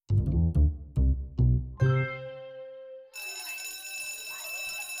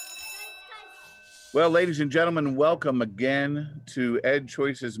Well, ladies and gentlemen, welcome again to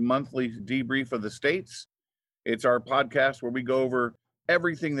EdChoice's monthly debrief of the states. It's our podcast where we go over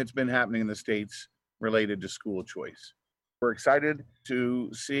everything that's been happening in the states related to school choice. We're excited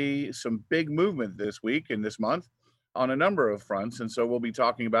to see some big movement this week and this month on a number of fronts. And so we'll be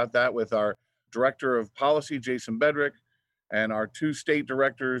talking about that with our Director of Policy, Jason Bedrick, and our two state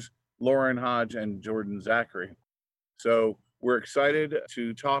directors, Lauren Hodge and Jordan Zachary. So we're excited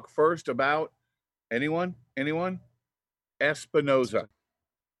to talk first about Anyone? Espinoza.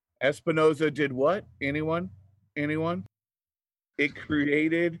 Espinoza did what? Anyone? It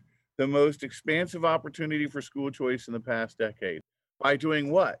created the most expansive opportunity for school choice in the past decade. By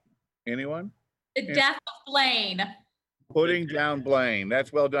doing what? Anyone? The death of Blaine. Putting down Blaine.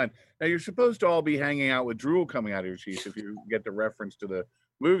 That's well done. Now, you're supposed to all be hanging out with drool coming out of your cheeks if you get the reference to the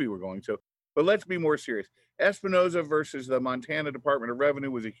movie we're going to. But let's be more serious. Espinoza versus the Montana Department of Revenue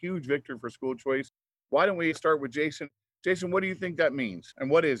was a huge victory for school choice. Why don't we start with Jason? Jason, what do you think that means? And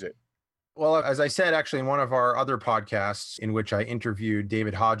what is it? Well, as I said, actually, in one of our other podcasts in which I interviewed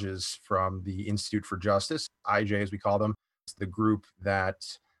David Hodges from the Institute for Justice, IJ, as we call them, it's the group that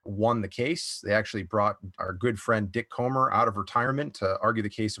won the case. They actually brought our good friend Dick Comer out of retirement to argue the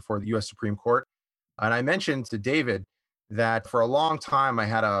case before the U.S. Supreme Court. And I mentioned to David that for a long time, I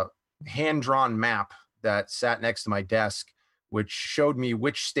had a hand-drawn map that sat next to my desk, which showed me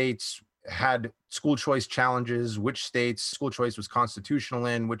which states had school choice challenges, which states school choice was constitutional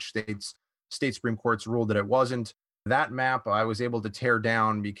in, which states state Supreme Courts ruled that it wasn't. That map I was able to tear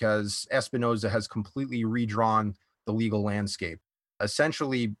down because Espinoza has completely redrawn the legal landscape.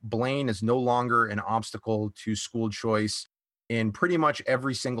 Essentially, Blaine is no longer an obstacle to school choice in pretty much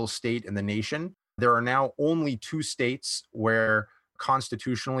every single state in the nation. There are now only two states where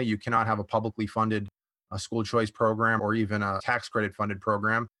constitutionally you cannot have a publicly funded school choice program or even a tax credit funded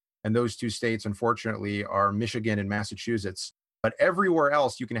program. And those two states, unfortunately, are Michigan and Massachusetts. But everywhere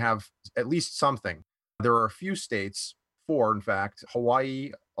else, you can have at least something. There are a few states, four, in fact,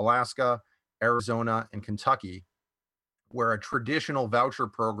 Hawaii, Alaska, Arizona, and Kentucky, where a traditional voucher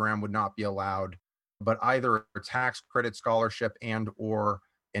program would not be allowed, but either a tax credit scholarship and or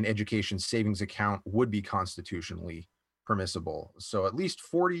an education savings account would be constitutionally permissible. So at least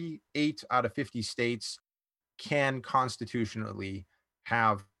 48 out of 50 states can constitutionally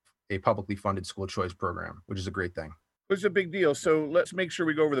have a publicly funded school choice program, which is a great thing. It's a big deal. So let's make sure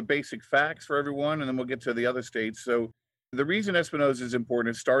we go over the basic facts for everyone, and then we'll get to the other states. So the reason Espinoza is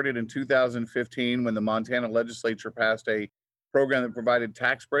important, it started in 2015 when the Montana legislature passed a program that provided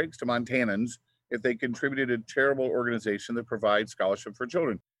tax breaks to Montanans if they contributed to a charitable organization that provides scholarship for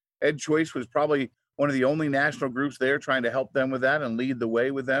children. EdChoice was probably one of the only national groups there trying to help them with that and lead the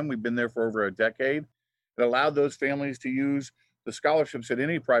way with them. We've been there for over a decade. It allowed those families to use the scholarships at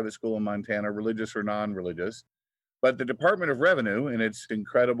any private school in Montana, religious or non-religious. But the Department of Revenue, in its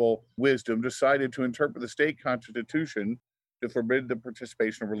incredible wisdom, decided to interpret the state constitution to forbid the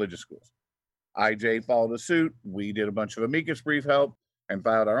participation of religious schools. IJ followed a suit. We did a bunch of amicus brief help and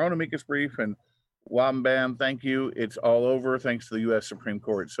filed our own amicus brief. And wham, bam, thank you. It's all over thanks to the U.S. Supreme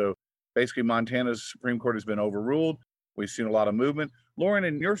Court. So basically, Montana's Supreme Court has been overruled. We've seen a lot of movement. Lauren,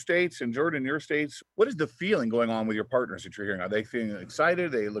 in your states, and Jordan, in your states, what is the feeling going on with your partners that you're hearing? Are they feeling excited?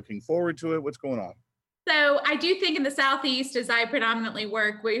 Are they looking forward to it? What's going on? So I do think in the Southeast, as I predominantly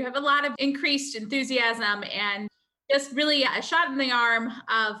work, we have a lot of increased enthusiasm and just really a shot in the arm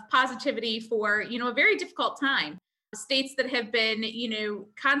of positivity for, a very difficult time. States that have been,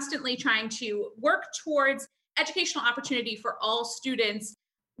 constantly trying to work towards educational opportunity for all students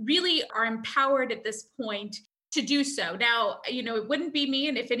really are empowered at this point to do so. Now, it wouldn't be me.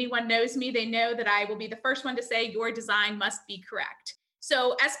 And if anyone knows me, they know that I will be the first one to say your design must be correct.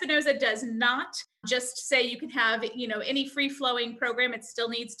 So Espinoza does not just say you can have, any free-flowing program. It still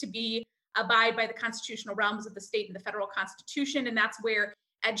needs to abide by the constitutional realms of the state and the federal constitution. And that's where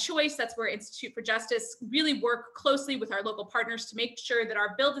EdChoice, that's where Institute for Justice really work closely with our local partners to make sure that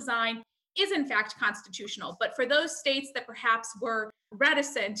our bill design is in fact constitutional. But for those states that perhaps were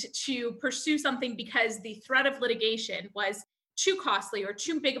reticent to pursue something because the threat of litigation was too costly or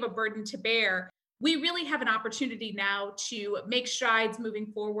too big of a burden to bear, we really have an opportunity now to make strides moving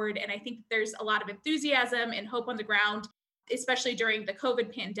forward. And I think there's a lot of enthusiasm and hope on the ground, especially during the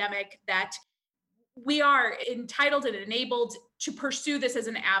COVID pandemic, that we are entitled and enabled to pursue this as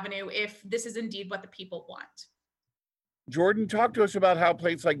an avenue if this is indeed what the people want. Jordan, talk to us about how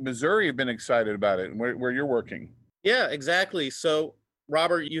places like Missouri have been excited about it and where you're working. Yeah, exactly. So,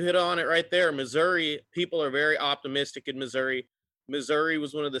 Robert, you hit on it right there. Missouri, people are very optimistic in Missouri. Missouri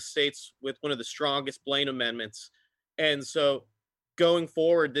was one of the states with one of the strongest Blaine amendments. And so going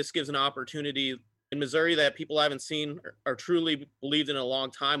forward, this gives an opportunity in Missouri that people haven't seen or truly believed in a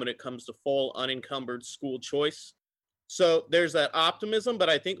long time when it comes to full unencumbered school choice. So there's that optimism, but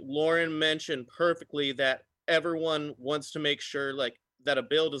I think Lauren mentioned perfectly that everyone wants to make sure like that a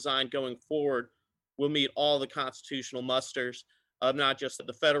bill design going forward will meet all the constitutional musters of not just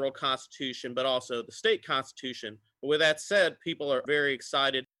the federal constitution, but also the state constitution. But with that said, people are very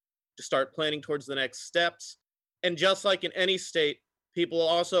excited to start planning towards the next steps. And just like in any state, people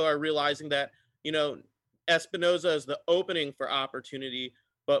also are realizing that, you know, Espinoza is the opening for opportunity,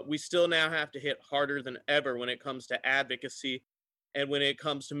 but we still now have to hit harder than ever when it comes to advocacy and when it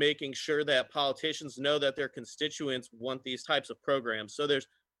comes to making sure that politicians know that their constituents want these types of programs. So there's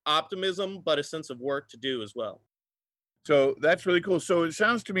optimism, but a sense of work to do as well. So that's really cool. So it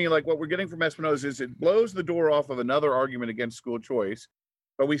sounds to me like what we're getting from Espinoza is it blows the door off of another argument against school choice,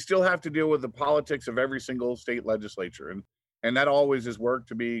 but we still have to deal with the politics of every single state legislature. And that always is work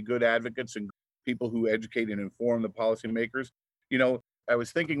to be good advocates and people who educate and inform the policymakers. You know, I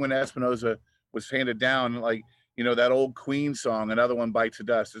was thinking when Espinoza was handed down, like, you know, that old Queen song, Another One Bites the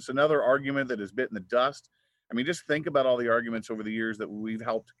Dust. It's another argument that has bitten the dust. I mean, just think about all the arguments over the years that we've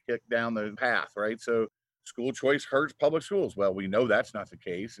helped kick down the path, right? So school choice hurts public schools. Well, we know that's not the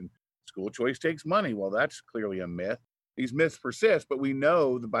case. And school choice takes money. Well, that's clearly a myth. These myths persist, but we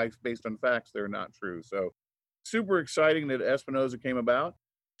know based on facts, they're not true. So super exciting that Espinoza came about.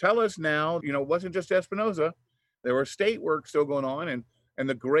 Tell us now, you know, it wasn't just Espinoza. There was state work still going on, and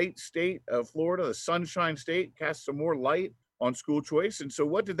the great state of Florida, the Sunshine State, cast some more light on school choice. And so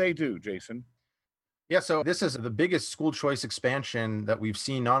what did they do, Jason? Yeah, so this is the biggest school choice expansion that we've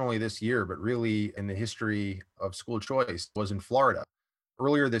seen not only this year, but really in the history of school choice was in Florida.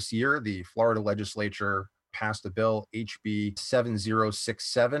 Earlier this year, the Florida legislature passed a bill, HB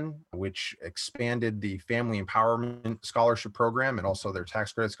 7067, which expanded the Family Empowerment Scholarship Program and also their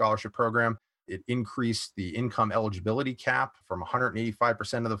tax credit scholarship program. It increased the income eligibility cap from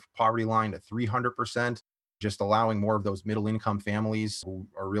 185% of the poverty line to 300%, just allowing more of those middle income families who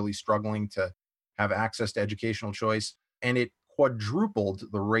are really struggling to have access to educational choice. And it quadrupled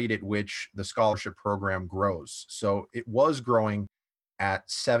the rate at which the scholarship program grows. So it was growing at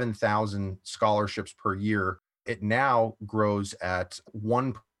 7,000 scholarships per year. It now grows at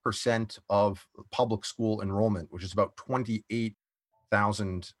 1% of public school enrollment, which is about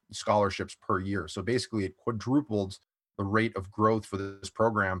 28,000 scholarships per year. So basically, it quadrupled the rate of growth for this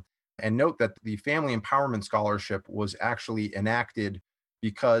program. And note that the Family Empowerment Scholarship was actually enacted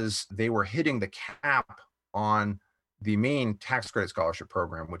because they were hitting the cap on the main tax credit scholarship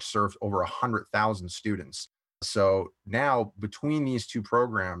program, which served over 100,000 students. So now between these two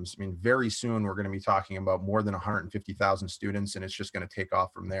programs, I mean, very soon we're going to be talking about more than 150,000 students, and it's just going to take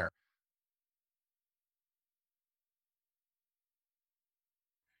off from there.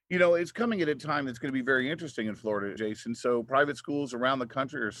 You know, it's coming at a time that's going to be very interesting in Florida, Jason. So private schools around the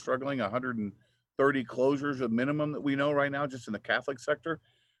country are struggling, 130 closures of minimum that we know right now, just in the Catholic sector.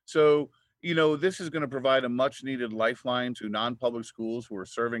 So, you know, this is going to provide a much needed lifeline to non-public schools who are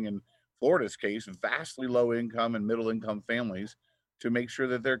serving, in Florida's case, vastly low income and middle income families to make sure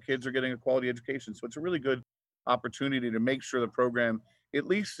that their kids are getting a quality education. So it's a really good opportunity to make sure the program at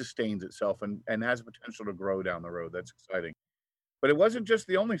least sustains itself and has potential to grow down the road. That's exciting. But it wasn't just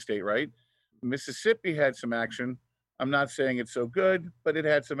the only state, right? Mississippi had some action. I'm not saying it's so good, but it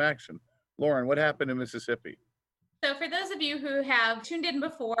had some action. Lauren, what happened in Mississippi? So for those of you who have tuned in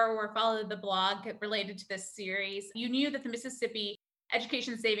before or followed the blog related to this series, you knew that the Mississippi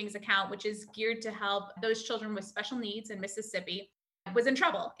Education Savings Account, which is geared to help those children with special needs in Mississippi, was in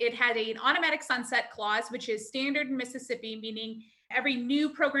trouble. It had an automatic sunset clause, which is standard in Mississippi, meaning every new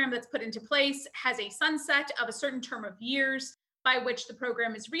program that's put into place has a sunset of a certain term of years by which the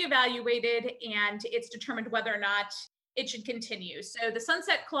program is reevaluated and it's determined whether or not it should continue. So the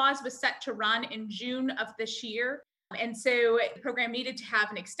sunset clause was set to run in June of this year. And so the program needed to have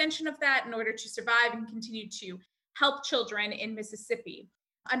an extension of that in order to survive and continue to help children in Mississippi.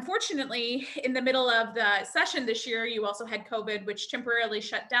 Unfortunately, in the middle of the session this year, you also had COVID, which temporarily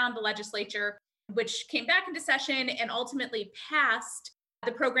shut down the legislature, which came back into session and ultimately passed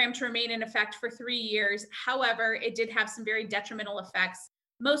the program to remain in effect for 3 years. However, it did have some very detrimental effects.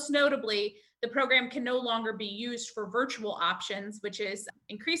 Most notably, the program can no longer be used for virtual options, which is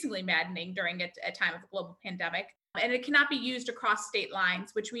increasingly maddening during a time of a global pandemic. And it cannot be used across state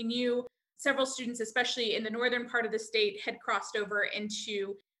lines, which we knew several students, especially in the northern part of the state, had crossed over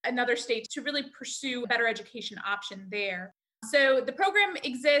into another state to really pursue a better education option there. So the program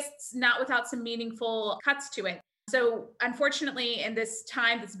exists not without some meaningful cuts to it. So unfortunately, in this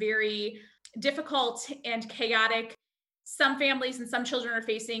time that's very difficult and chaotic, some families and some children are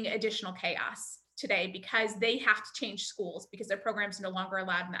facing additional chaos. today because they have to change schools because their program's no longer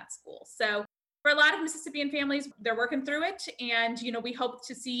allowed in that school. So for a lot of Mississippian families, they're working through it. And, we hope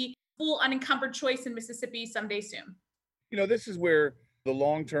to see full unencumbered choice in Mississippi someday soon. This is where the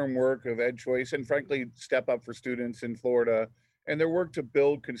long-term work of EdChoice and frankly, Step Up for Students in Florida and their work to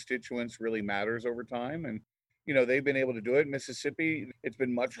build constituents really matters over time. And, they've been able to do it. In Mississippi, it's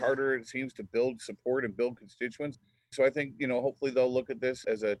been much harder, it seems, to build support and build constituents. So I think, hopefully they'll look at this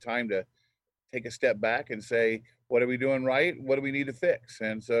as a time to take a step back and say, what are we doing right? What do we need to fix?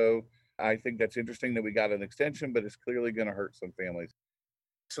 And so I think that's interesting that we got an extension, but it's clearly going to hurt some families.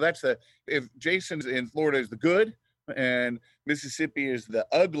 So that's if Jason's in Florida is the good and Mississippi is the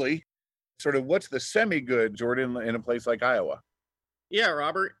ugly, sort of what's the semi-good, Jordan, in a place like Iowa? Yeah,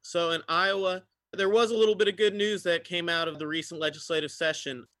 Robert. So in Iowa, there was a little bit of good news that came out of the recent legislative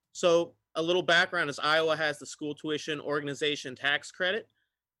session. So a little background is Iowa has the school tuition organization tax credit.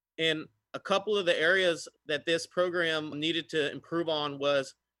 And a couple of the areas that this program needed to improve on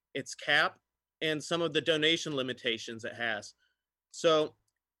was its cap and some of the donation limitations it has. So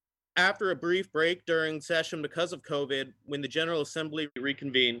after a brief break during session because of COVID, when the General Assembly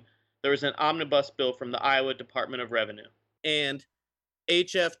reconvened, there was an omnibus bill from the Iowa Department of Revenue. And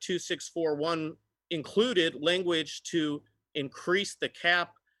HF 2641 included language to increase the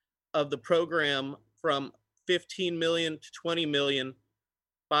cap of the program from 15 million to 20 million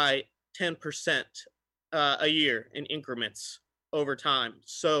by 10% a year in increments over time.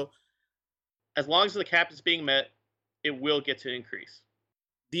 So as long as the cap is being met, it will get to increase.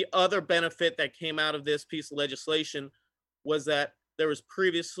 The other benefit that came out of this piece of legislation was that there was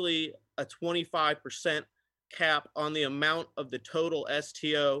previously a 25% cap on the amount of the total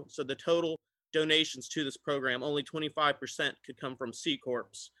STO. So the total donations to this program, only 25% could come from C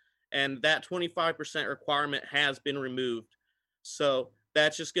Corps. And that 25% requirement has been removed. So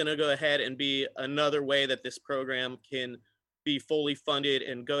that's just going to go ahead and be another way that this program can be fully funded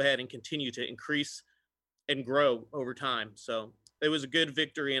and go ahead and continue to increase and grow over time. So it was a good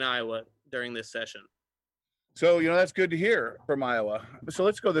victory in Iowa during this session. So, that's good to hear from Iowa. So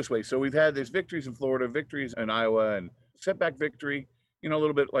let's go this way. So we've had these victories in Florida, victories in Iowa, and setback victory, a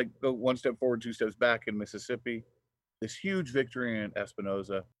little bit like go one step forward, two steps back in Mississippi. This huge victory in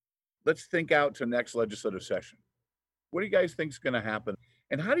Espinoza. Let's think out to next legislative session. What do you guys think is going to happen?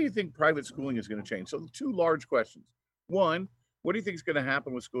 And how do you think private schooling is going to change? So two large questions. One, what do you think is going to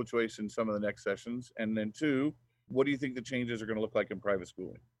happen with school choice in some of the next sessions? And then two, what do you think the changes are going to look like in private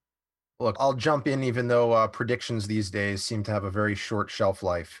schooling? Look, I'll jump in, even though predictions these days seem to have a very short shelf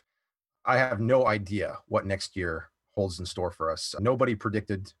life. I have no idea what next year holds in store for us. Nobody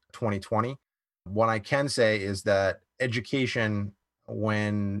predicted 2020. What I can say is that education,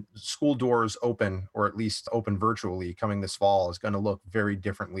 when school doors open, or at least open virtually coming this fall, is going to look very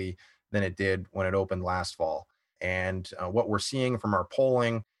differently than it did when it opened last fall. And what we're seeing from our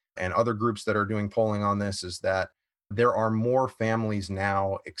polling and other groups that are doing polling on this is that there are more families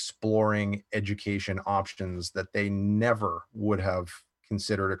now exploring education options that they never would have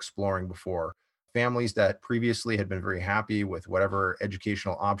considered exploring before. Families that previously had been very happy with whatever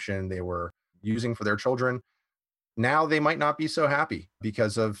educational option they were using for their children, now they might not be so happy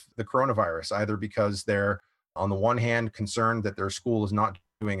because of the coronavirus, either because they're, on the one hand, concerned that their school is not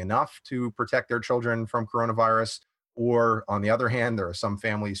doing enough to protect their children from coronavirus, or on the other hand, there are some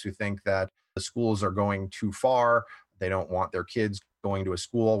families who think that the schools are going too far. They don't want their kids going to a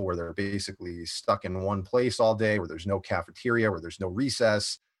school where they're basically stuck in one place all day, where there's no cafeteria, where there's no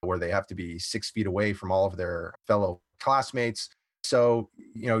recess, where they have to be 6 feet away from all of their fellow classmates. So,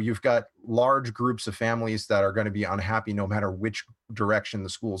 you've got large groups of families that are going to be unhappy no matter which direction the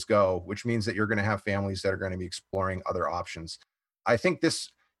schools go, which means that you're going to have families that are going to be exploring other options. I think this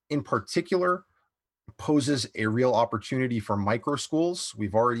in particular poses a real opportunity for micro schools.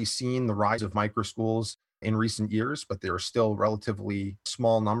 We've already seen the rise of micro schools in recent years, but they're still relatively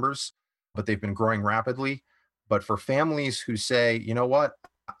small numbers, but they've been growing rapidly. But for families who say, you know what,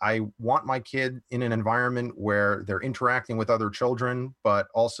 I want my kid in an environment where they're interacting with other children, but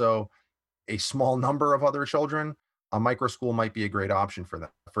also a small number of other children, a micro school might be a great option for them.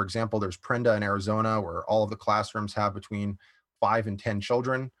 For example, there's Prenda in Arizona, where all of the classrooms have between 5 and 10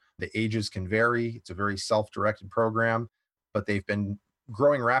 children. The ages can vary. It's a very self-directed program, but they've been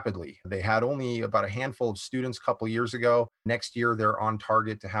growing rapidly. They had only about a handful of students a couple of years ago. Next year, they're on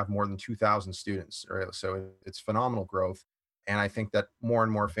target to have more than 2,000 students. Right? So it's phenomenal growth. And I think that more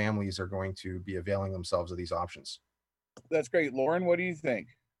and more families are going to be availing themselves of these options. That's great. Lauren, what do you think?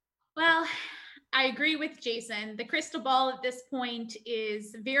 Well, I agree with Jason. The crystal ball at this point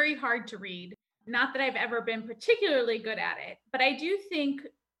is very hard to read. Not that I've ever been particularly good at it, but I do think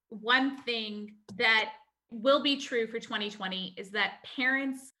one thing that will be true for 2020 is that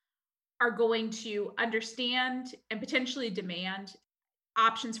parents are going to understand and potentially demand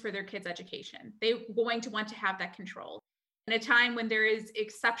options for their kids' education. They're going to want to have that control. In a time when there is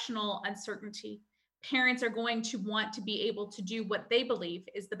exceptional uncertainty, parents are going to want to be able to do what they believe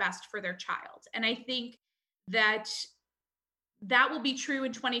is the best for their child. And I think that will be true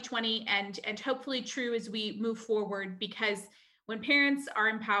in 2020 and hopefully true as we move forward, because when parents are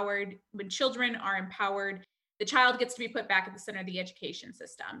empowered, when children are empowered, the child gets to be put back at the center of the education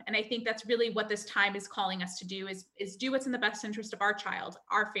system. And I think that's really what this time is calling us to do, is do what's in the best interest of our child,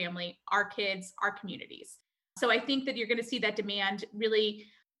 our family, our kids, our communities. So I think that you're going to see that demand really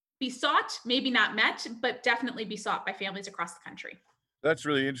be sought, maybe not met, but definitely be sought by families across the country. That's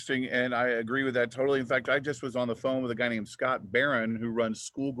really interesting, and I agree with that totally. In fact, I just was on the phone with a guy named Scott Barron who runs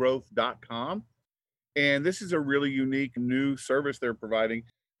schoolgrowth.com, and this is a really unique new service they're providing.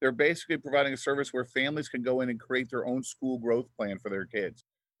 They're basically providing a service where families can go in and create their own school growth plan for their kids,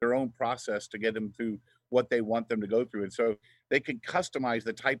 their own process to get them through what they want them to go through. And so they can customize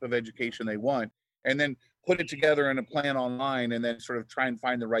the type of education they want and then put it together in a plan online and then sort of try and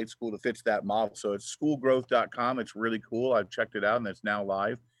find the right school that fits that model. So it's schoolgrowth.com. It's really cool. I've checked it out and it's now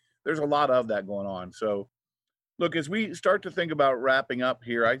live. There's a lot of that going on. So look, as we start to think about wrapping up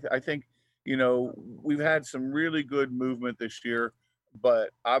here, I think, we've had some really good movement this year,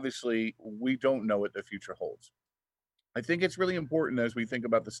 but obviously we don't know what the future holds. I think it's really important as we think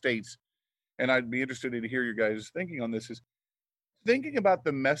about the states, and I'd be interested to hear your guys' thinking on this, is thinking about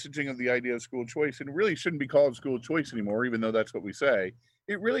the messaging of the idea of school choice. And it really shouldn't be called school choice anymore, even though that's what we say.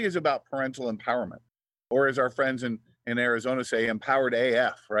 It really is about parental empowerment, or as our friends in Arizona say, empowered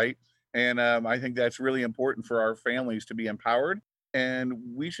AF, right? And I think that's really important for our families to be empowered. And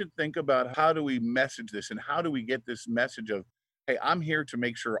we should think about, how do we message this, and how do we get this message of, hey, I'm here to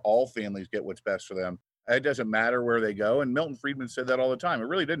make sure all families get what's best for them. It doesn't matter where they go. And Milton Friedman said that all the time. It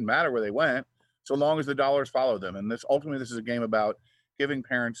really didn't matter where they went, so long as the dollars follow them. And this is a game about giving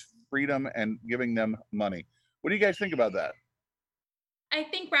parents freedom and giving them money. What do you guys think about that? I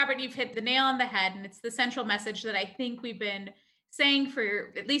think, Robert, you've hit the nail on the head, and it's the central message that I think we've been saying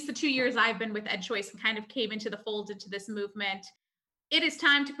for at least the 2 years I've been with EdChoice and kind of came into the fold into this movement. It is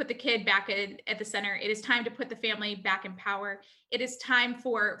time to put the kid back at the center. It is time to put the family back in power. It is time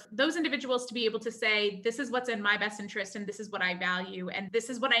for those individuals to be able to say, this is what's in my best interest, and this is what I value, and this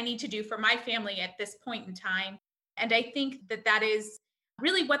is what I need to do for my family at this point in time. And I think that is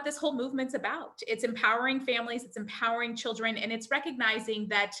really what this whole movement's about. It's empowering families, it's empowering children, and it's recognizing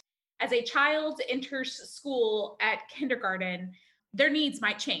that as a child enters school at kindergarten, their needs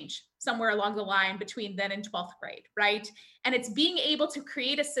might change somewhere along the line between then and 12th grade, right? And it's being able to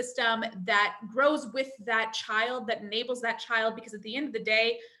create a system that grows with that child, that enables that child, because at the end of the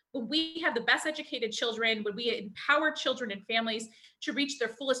day, when we have the best educated children, when we empower children and families to reach their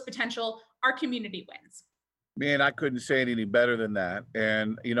fullest potential, our community wins. Man, I couldn't say it any better than that.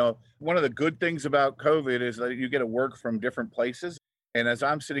 And, one of the good things about COVID is that you get to work from different places. And as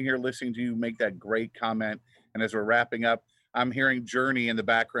I'm sitting here listening to you make that great comment, and as we're wrapping up, I'm hearing Journey in the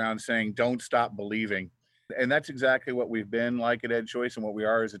background saying, don't stop believing. And that's exactly what we've been like at EdChoice and what we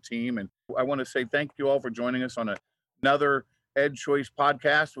are as a team. And I want to say thank you all for joining us on another EdChoice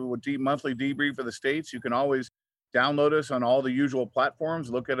podcast. We will monthly debrief for the states. You can always download us on all the usual platforms.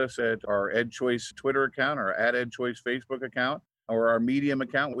 Look at us at our EdChoice Twitter account, or at EdChoice Facebook account, or our Medium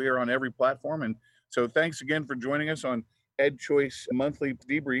account. We are on every platform. And so thanks again for joining us on EdChoice monthly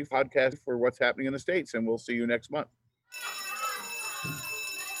debrief podcast for what's happening in the states. And we'll see you next month.